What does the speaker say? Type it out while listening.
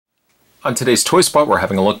On today's Toy Spot, we're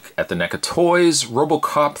having a look at the NECA Toys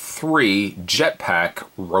Robocop 3 Jetpack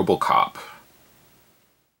Robocop.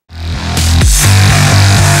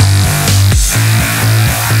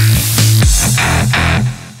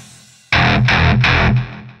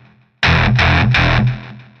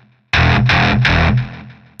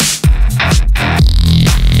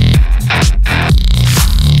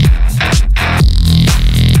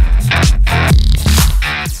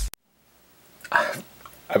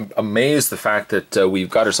 I'm amazed the fact that we've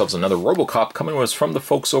got ourselves another Robocop coming to us from the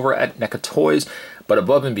folks over at NECA Toys, but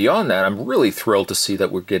above and beyond that, I'm really thrilled to see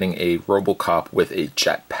that we're getting a Robocop with a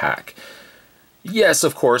jetpack. Yes,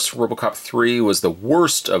 of course, Robocop 3 was the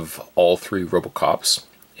worst of all three Robocops.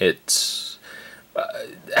 It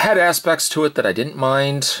had aspects to it that I didn't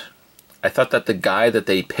mind. I thought that the guy that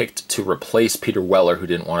they picked to replace Peter Weller, who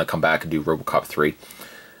didn't want to come back and do Robocop 3,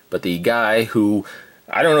 but the guy who...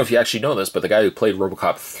 I don't know if you actually know this, but the guy who played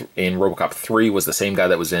Robocop in Robocop 3 was the same guy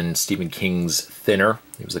that was in Stephen King's Thinner.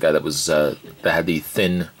 He was the guy that was that had the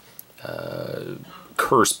thin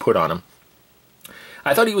curse put on him.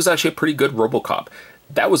 I thought he was actually a pretty good Robocop.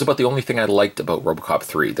 That was about the only thing I liked about Robocop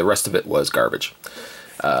 3. The rest of it was garbage.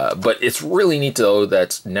 But it's really neat, though,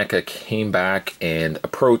 that NECA came back and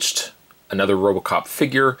approached another Robocop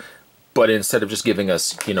figure, but instead of just giving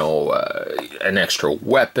us, you know, an extra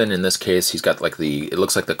weapon, in this case, he's got like it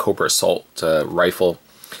looks like the Cobra Assault rifle.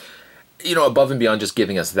 You know, above and beyond just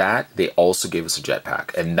giving us that, they also gave us a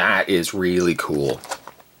jetpack, and that is really cool.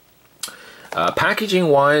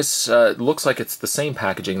 Packaging-wise, looks like it's the same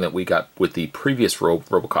packaging that we got with the previous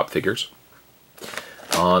Robocop figures.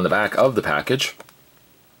 On the back of the package,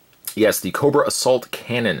 yes, the Cobra Assault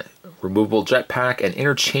Cannon, removable jetpack, and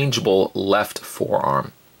interchangeable left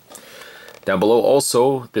forearm. Down below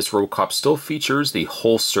also, this Robocop still features the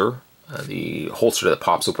holster that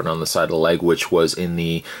pops open on the side of the leg, which was in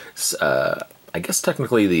the, I guess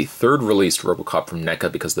technically the third released Robocop from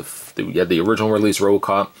NECA, because you had the original release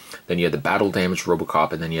Robocop, then you had the battle damaged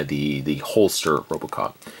Robocop, and then you had the holster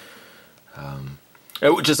Robocop.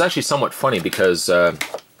 Which is actually somewhat funny because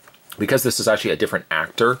this is actually a different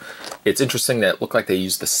actor. It's interesting that it looked like they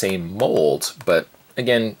used the same mold, but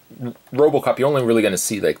again, Robocop, you're only really going to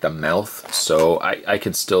see like the mouth, so I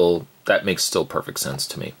can still, that makes still perfect sense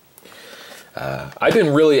to me. I've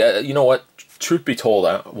been really, you know what, truth be told,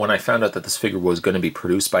 when I found out that this figure was going to be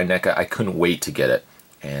produced by NECA, I couldn't wait to get it.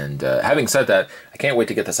 And having said that, I can't wait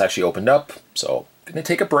to get this actually opened up, so I'm going to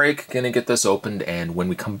take a break, going to get this opened, and when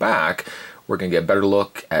we come back, we're going to get a better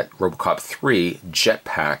look at Robocop 3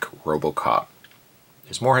 Jetpack Robocop.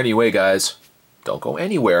 There's more heading away, guys. Don't go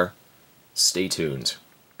anywhere. Stay tuned.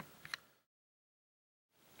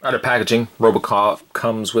 Out of packaging, Robocop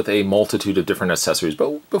comes with a multitude of different accessories,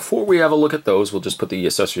 but before we have a look at those, we'll just put the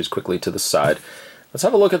accessories quickly to the side. Let's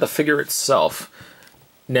have a look at the figure itself.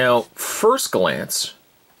 Now, first glance,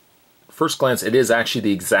 it is actually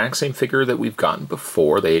the exact same figure that we've gotten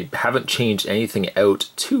before. They haven't changed anything out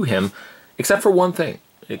to him, except for one thing,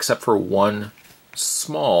 except for one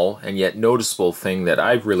small and yet noticeable thing that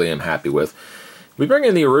I really am happy with. We bring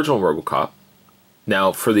in the original Robocop.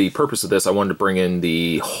 Now, for the purpose of this, I wanted to bring in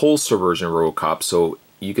the holster version of Robocop so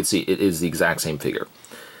you can see it is the exact same figure.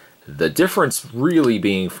 The difference really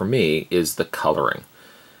being, for me, is the coloring.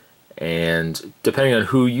 And depending on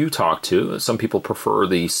who you talk to, some people prefer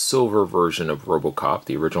the silver version of Robocop,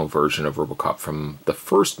 the original version of Robocop from the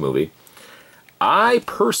first movie. I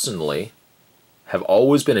personally have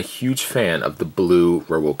always been a huge fan of the blue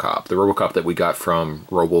Robocop, the Robocop that we got from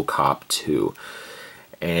Robocop 2.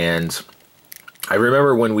 And I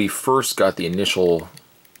remember when we first got the initial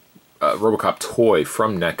Robocop toy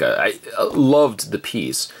from NECA, I loved the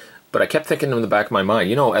piece, but I kept thinking in the back of my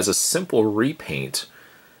mind, you know, as a simple repaint,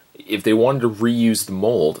 if they wanted to reuse the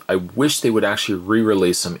mold, I wish they would actually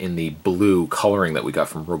re-release them in the blue coloring that we got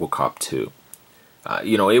from Robocop 2.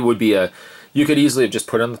 You know, it would be you could easily have just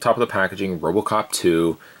put on the top of the packaging, Robocop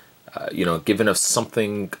 2, you know, given us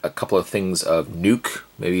something, a couple of things of Nuke,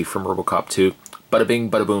 maybe from Robocop 2, bada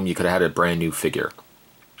bing, bada boom, you could have had a brand new figure.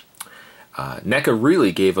 NECA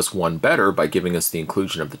really gave us one better by giving us the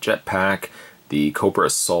inclusion of the jetpack, the Cobra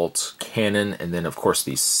Assault Cannon, and then of course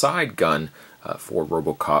the side gun for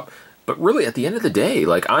Robocop. But really, at the end of the day,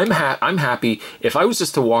 like I'm happy. If I was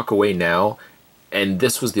just to walk away now, and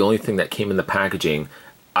this was the only thing that came in the packaging,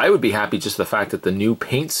 I would be happy just the fact that the new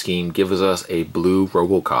paint scheme gives us a blue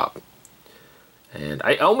Robocop. And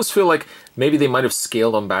I almost feel like maybe they might have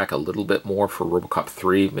scaled him back a little bit more for Robocop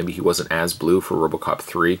 3. Maybe he wasn't as blue for Robocop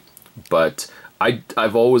 3. But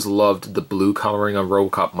I've always loved the blue coloring on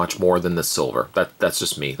Robocop much more than the silver. That's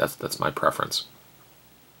just me. That's my preference.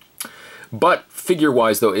 But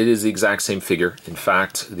figure-wise, though, it is the exact same figure. In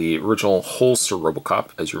fact, the original holster Robocop,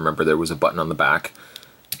 as you remember, there was a button on the back,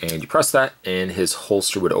 and you press that, and his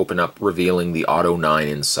holster would open up, revealing the Auto 9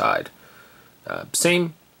 inside.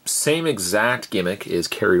 Same exact gimmick is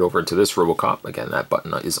carried over into this Robocop. Again, that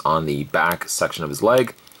button is on the back section of his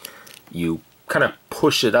leg. You kind of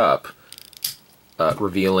push it up,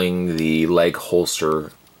 revealing the leg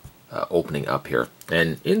holster opening up here.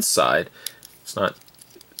 And inside, it's not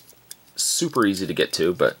super easy to get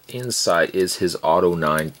to, but inside is his Auto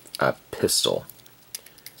 9 pistol.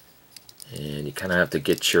 And you kind of have to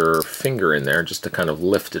get your finger in there just to kind of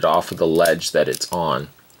lift it off of the ledge that it's on.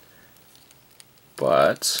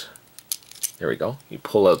 But there we go. You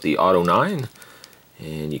pull out the Auto 9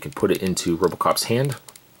 and you can put it into Robocop's hand.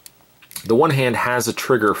 The one hand has a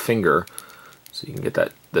trigger finger, so you can get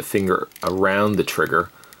the finger around the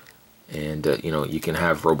trigger, and you know, you can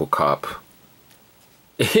have Robocop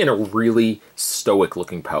in a really stoic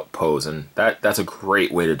looking pose, and that's a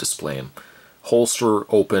great way to display him. Holster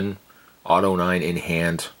open, Auto 9 in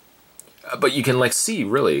hand, but you can like see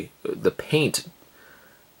really the paint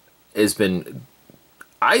has been,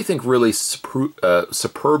 I think, really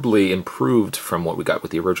superbly improved from what we got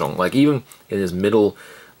with the original. Like even in his middle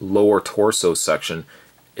lower torso section,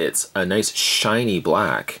 it's a nice shiny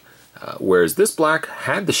black, whereas this black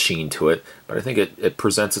had the sheen to it, but I think it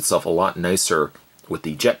presents itself a lot nicer with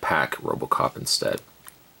the jetpack Robocop instead.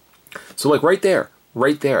 So like right there,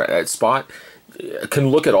 at Spot can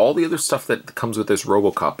look at all the other stuff that comes with this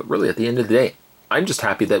Robocop, but really at the end of the day, I'm just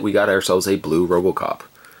happy that we got ourselves a blue Robocop.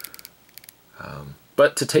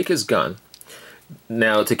 But to take his gun,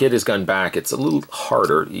 now to get his gun back, it's a little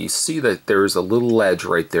harder. You see that there's a little ledge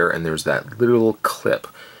right there, and there's that little clip.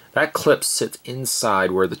 That clip sits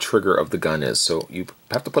inside where the trigger of the gun is, so you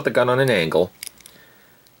have to put the gun on an angle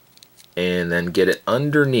and then get it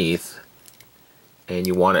underneath, and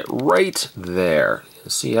you want it right there.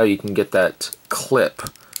 See how you can get that clip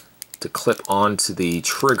to clip onto the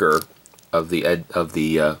trigger of the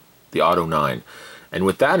Auto 9. And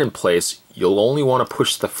with that in place, you'll only want to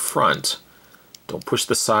push the front. Don't push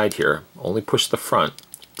the side here. Only push the front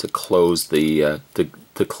to close the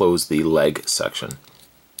close the leg section.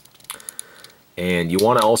 And you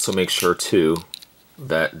want to also make sure too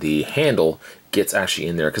that the handle gets actually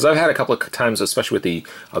in there, because I've had a couple of times, especially with the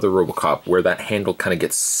other Robocop, where that handle kind of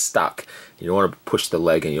gets stuck. You don't want to push the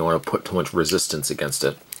leg, and you don't want to put too much resistance against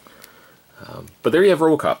it. But there you have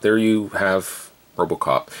Robocop. There you have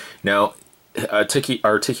Robocop. Now,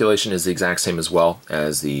 articulation is the exact same as well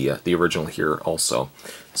as the original here also.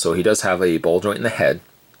 So he does have a ball joint in the head,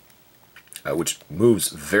 which moves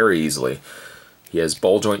very easily. He has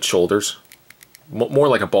ball joint shoulders, more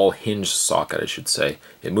like a ball hinge socket, I should say.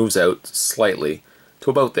 It moves out slightly to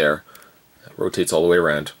about there, rotates all the way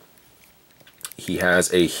around. He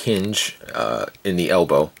has a hinge in the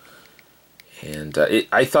elbow, and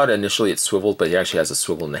I thought initially it swiveled, but he actually has a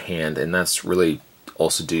swivel in the hand, and that's really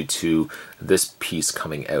also due to this piece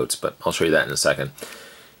coming out, but I'll show you that in a second.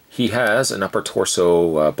 He has an upper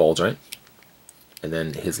torso ball joint, and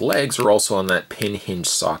then his legs are also on that pin hinge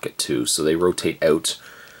socket too, so they rotate out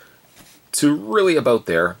to really about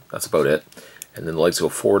there. That's about it. And then the legs go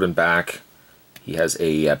forward and back. He has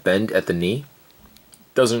a bend at the knee.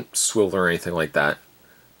 Doesn't swivel or anything like that,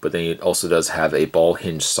 but then it also does have a ball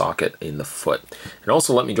hinge socket in the foot. And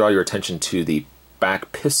also let me draw your attention to the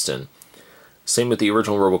back piston. Same with the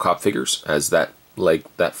original Robocop figures. As that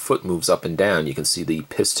foot moves up and down, you can see the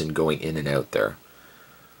piston going in and out there.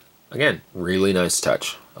 Again, really nice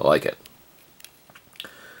touch. I like it.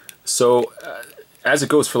 So as it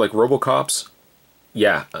goes for like Robocops,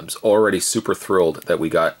 yeah, I'm already super thrilled that we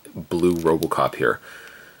got blue Robocop here.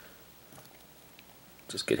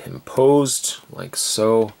 Just get him posed like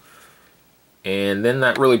so. And then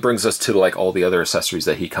that really brings us to like all the other accessories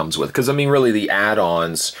that he comes with. Because I mean, really the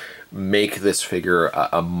add-ons make this figure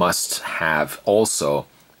a must-have also.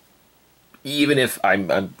 Even if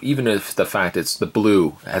the fact it's the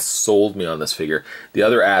blue has sold me on this figure, the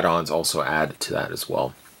other add-ons also add to that as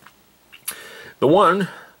well. The one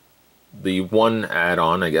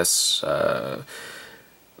add-on, I guess,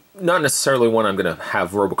 not necessarily one I'm going to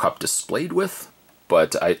have Robocop displayed with,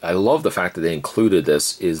 but I love the fact that they included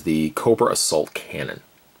this, is the Cobra Assault Cannon,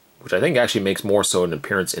 which I think actually makes more so an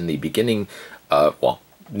appearance in the beginning, well,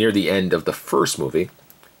 near the end of the first movie,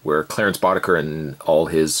 where Clarence Boddicker and all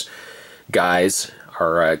his guys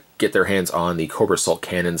are get their hands on the Cobra Assault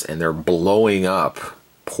Cannons, and they're blowing up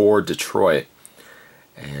poor Detroit.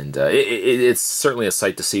 And it's certainly a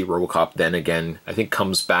sight to see. Robocop then again, I think,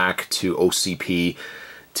 comes back to OCP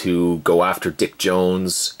to go after Dick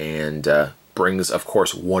Jones and brings, of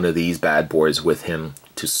course, one of these bad boys with him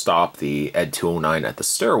to stop the Ed 209 at the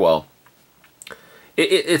stairwell.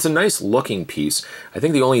 It's a nice looking piece. I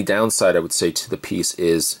think the only downside I would say to the piece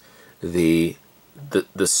is the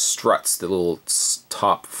struts, the little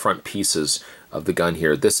top front pieces of the gun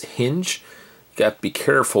here. This hinge, you got to be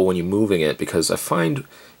careful when you're moving it, because I find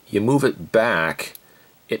you move it back,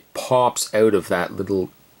 it pops out of that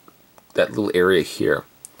little area here.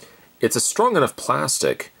 It's a strong enough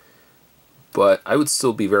plastic, but I would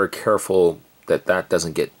still be very careful that that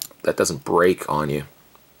doesn't break on you.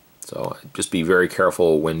 So just be very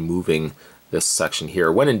careful when moving this section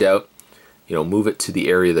here. When in doubt, you know, move it to the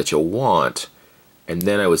area that you'll want, and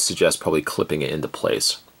then I would suggest probably clipping it into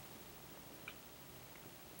place.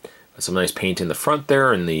 Some nice paint in the front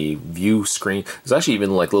there, and the view screen. There's actually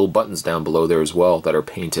even like little buttons down below there as well that are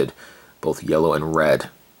painted both yellow and red.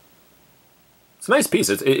 It's a nice piece.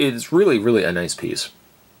 It's really, really a nice piece.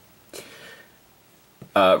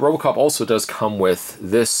 Robocop also does come with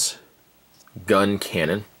this gun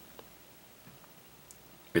cannon.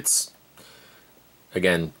 It's,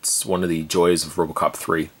 again, it's one of the joys of Robocop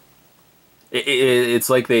 3. It's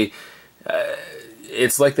like they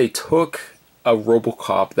took a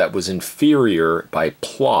Robocop that was inferior by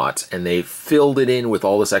plot, and they filled it in with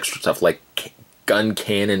all this extra stuff like gun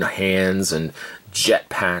cannon hands and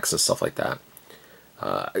jetpacks and stuff like that.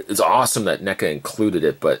 It's awesome that NECA included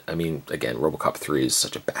it, but I mean, again, Robocop 3 is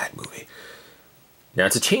such a bad movie. Now,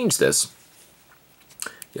 to change this,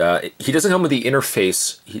 he doesn't come with the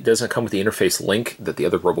interface. He doesn't come with the interface link that the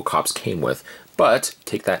other Robocops came with. But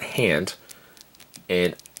take that hand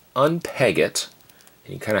and unpeg it,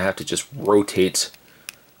 and you kind of have to just rotate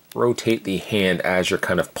the hand as you're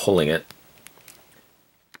kind of pulling it.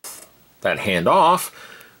 That hand off,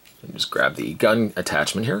 and just grab the gun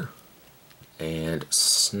attachment here and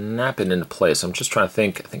snap it into place. I'm just trying to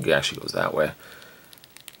think. I think it actually goes that way.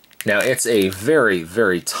 Now, it's a very,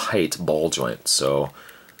 very tight ball joint, so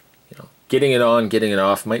getting it on, getting it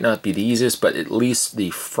off might not be the easiest, but at least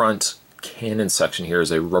the front cannon section here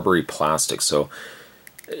is a rubbery plastic, so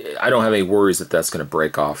I don't have any worries that that's going to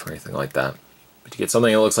break off or anything like that. But to get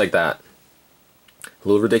something that looks like that, a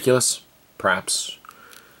little ridiculous, perhaps.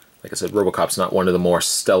 Like I said, Robocop's not one of the more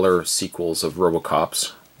stellar sequels of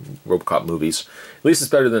Robocop movies. At least it's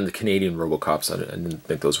better than the Canadian Robocops. I didn't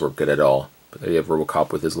think those were good at all. But there you have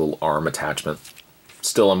Robocop with his little arm attachment.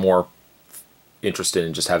 Still, I'm more interested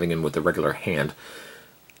in just having him with a regular hand.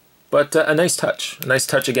 But a nice touch. A nice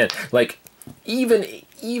touch again. Like, even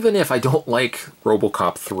if I don't like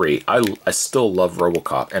Robocop 3, I still love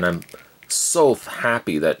Robocop. And I'm so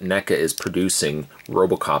happy that NECA is producing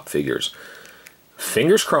Robocop figures.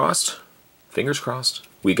 Fingers crossed. Fingers crossed.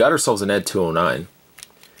 We got ourselves an Ed 209.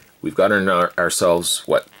 We've got ourselves,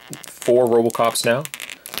 what, 4 Robocops now?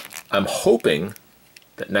 I'm hoping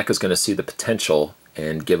that NECA's going to see the potential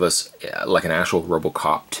and give us like an actual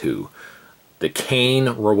Robocop 2. The Kane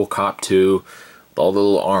Robocop 2, with all the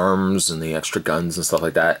little arms and the extra guns and stuff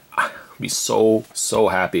like that. I'd be so, so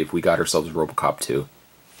happy if we got ourselves Robocop 2.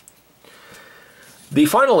 The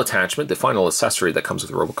final attachment, the final accessory that comes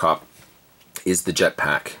with Robocop is the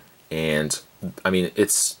jetpack. And, I mean,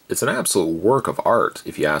 it's an absolute work of art,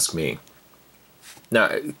 if you ask me. Now,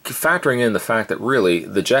 factoring in the fact that really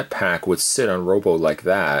the jetpack would sit on Robo like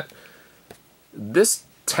that, this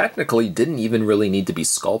technically didn't even really need to be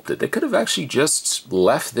sculpted. They could have actually just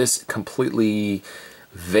left this completely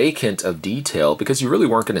vacant of detail because you really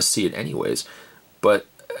weren't going to see it anyways. But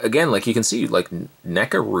again, like you can see, like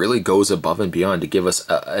NECA really goes above and beyond to give us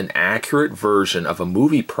an accurate version of a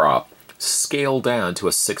movie prop scaled down to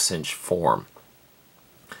a 6-inch form.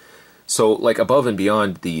 So, like, above and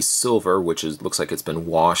beyond the silver, which looks like it's been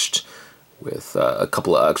washed with a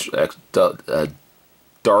couple of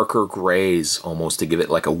darker grays almost to give it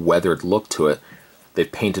like a weathered look to it.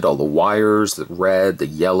 They've painted all the wires, the red, the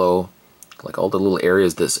yellow, like all the little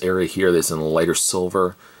areas. This area here that's in a lighter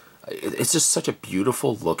silver. It's just such a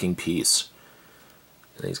beautiful looking piece.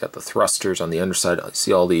 And he's got the thrusters on the underside.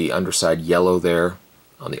 See all the underside yellow there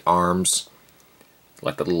on the arms.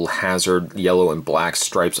 Like the little hazard yellow and black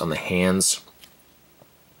stripes on the hands,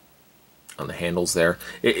 on the handles there.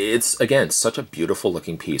 It's, again, such a beautiful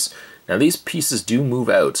looking piece. Now these pieces do move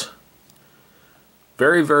out.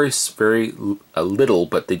 Very, very, very little,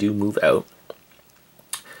 but they do move out.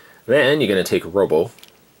 Then you're going to take a Robo.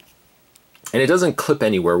 And it doesn't clip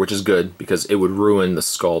anywhere, which is good, because it would ruin the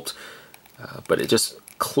sculpt. But it just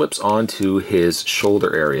clips onto his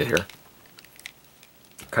shoulder area here.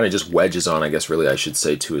 Kind of just wedges on, I guess really I should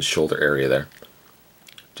say, to his shoulder area there.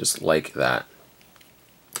 Just like that.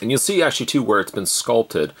 And you'll see actually too where it's been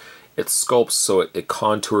sculpted, it sculpts so it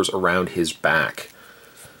contours around his back.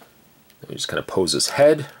 Then we just kind of pose his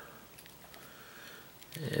head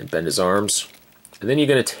and bend his arms. And then you're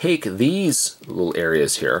going to take these little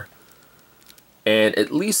areas here, and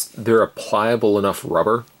at least they're a pliable enough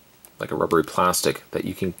rubber, like a rubbery plastic, that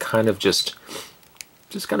you can kind of just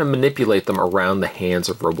kind of manipulate them around the hands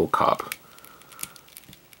of Robocop.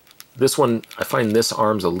 This one, I find this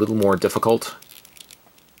arm's a little more difficult,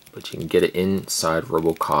 but you can get it inside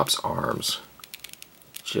Robocop's arms,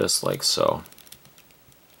 just like so.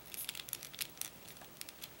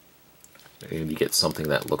 And you get something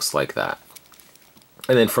that looks like that.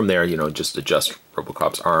 And then from there, you know, just adjust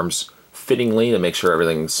Robocop's arms fittingly to make sure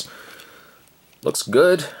everything's looks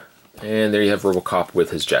good. And there you have Robocop with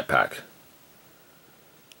his jetpack.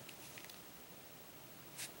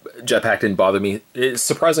 Jetpack didn't bother me.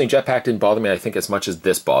 Surprisingly, Jetpack didn't bother me, I think, as much as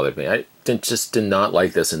this bothered me. I just did not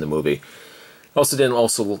like this in the movie. I also didn't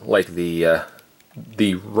like the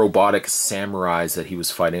robotic samurais that he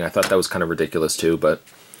was fighting. I thought that was kind of ridiculous too, but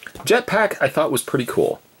Jetpack I thought was pretty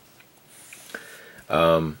cool.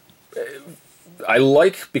 Because I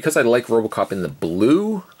like Robocop in the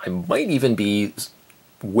blue, I might even be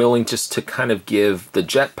willing just to kind of give the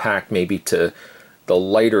jetpack maybe to the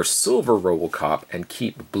lighter silver Robocop and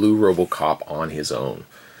keep blue Robocop on his own.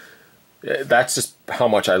 That's just how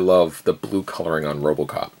much I love the blue coloring on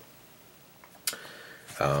Robocop.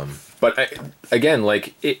 But again,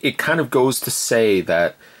 like, it kind of goes to say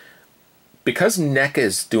that because NECA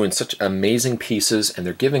is doing such amazing pieces and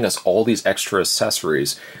they're giving us all these extra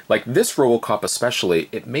accessories, like this Robocop especially,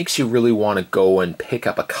 it makes you really want to go and pick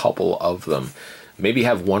up a couple of them. Maybe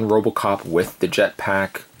have one Robocop with the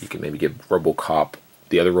jetpack. You can maybe give Robocop,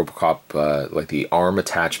 the other Robocop, like the arm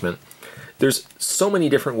attachment. There's so many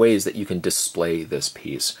different ways that you can display this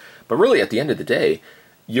piece. But really, at the end of the day,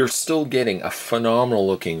 you're still getting a phenomenal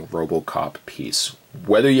looking Robocop piece.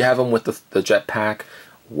 Whether you have him with the jetpack,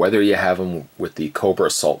 whether you have him with the Cobra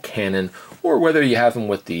assault cannon, or whether you have him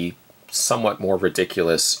with the somewhat more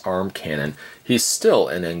ridiculous arm cannon, he's still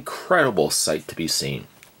an incredible sight to be seen.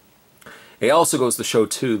 It also goes to show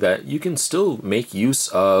too that you can still make use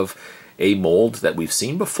of a mold that we've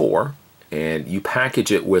seen before, and you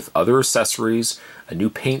package it with other accessories, a new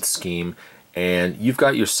paint scheme, and you've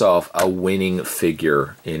got yourself a winning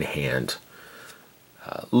figure in hand.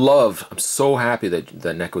 I'm so happy that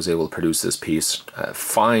NECA was able to produce this piece.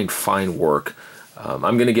 Fine work.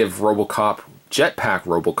 I'm going to give Robocop, Jetpack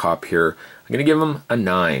Robocop here, I'm going to give him a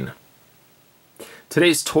 9.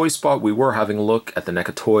 Today's Toy Spot, we were having a look at the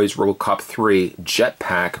NECA Toys Robocop 3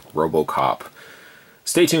 Jetpack Robocop.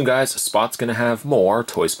 Stay tuned, guys. Spot's going to have more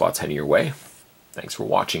Toy Spots heading your way. Thanks for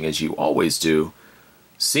watching, as you always do.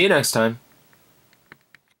 See you next time.